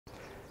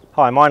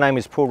Hi, my name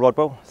is Paul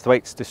Rodwell,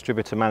 Thwaites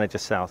Distributor Manager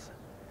South.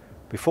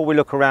 Before we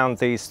look around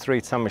these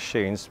 3-ton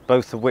machines,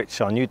 both of which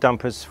are new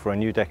dumpers for a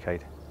new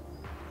decade,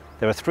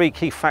 there are 3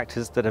 key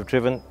factors that have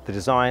driven the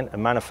design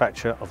and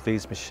manufacture of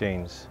these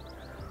machines.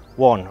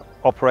 1.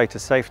 Operator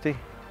safety.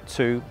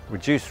 2.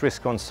 Reduced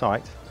risk on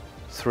site.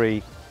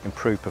 3.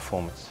 Improved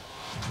performance.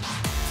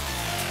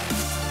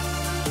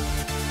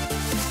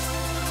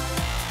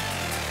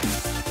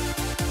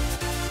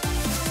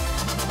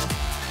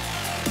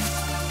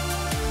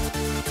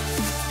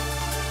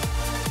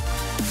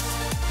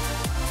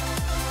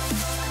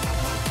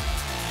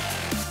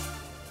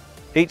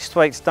 Each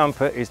Thwaites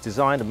dumper is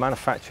designed and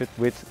manufactured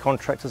with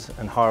contractors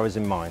and hirers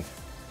in mind.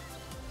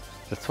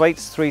 The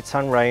Thwaites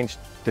 3-ton range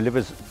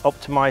delivers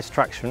optimised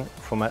traction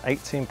from an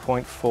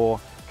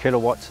 18.4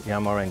 kilowatt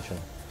Yamaha engine.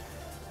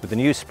 With the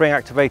new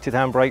spring-activated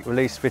handbrake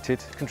release fitted,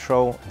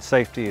 control and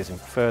safety is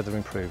further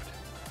improved.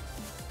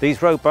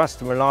 These robust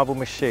and reliable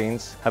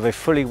machines have a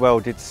fully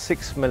welded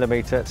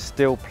 6mm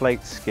steel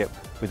plate skip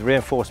with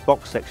reinforced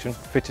box section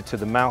fitted to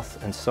the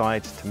mouth and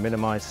sides to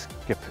minimise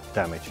skip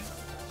damage.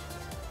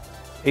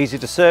 Easy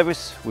to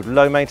service with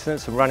low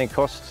maintenance and running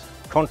costs,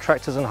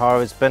 contractors and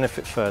hirers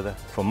benefit further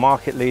from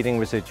market-leading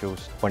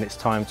residuals when it's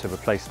time to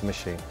replace the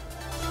machine.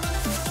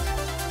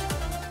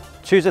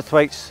 Choose a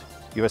Thwaites.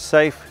 You are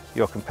safe,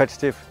 you are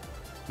competitive,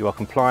 you are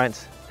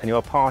compliant, and you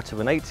are part of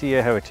an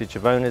 80-year heritage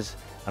of owners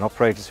and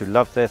operators who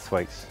love their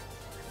Thwaites.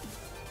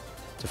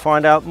 To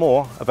find out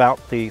more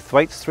about the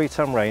Thwaites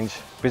 3-ton range,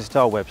 visit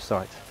our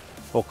website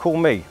or call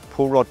me,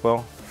 Paul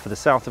Rodwell, for the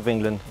south of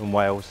England and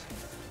Wales,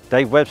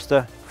 Dave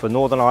Webster for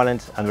Northern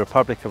Ireland and the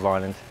Republic of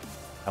Ireland,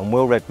 and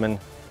Will Redman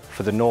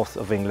for the north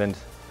of England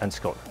and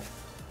Scotland.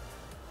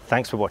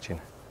 Thanks for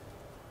watching.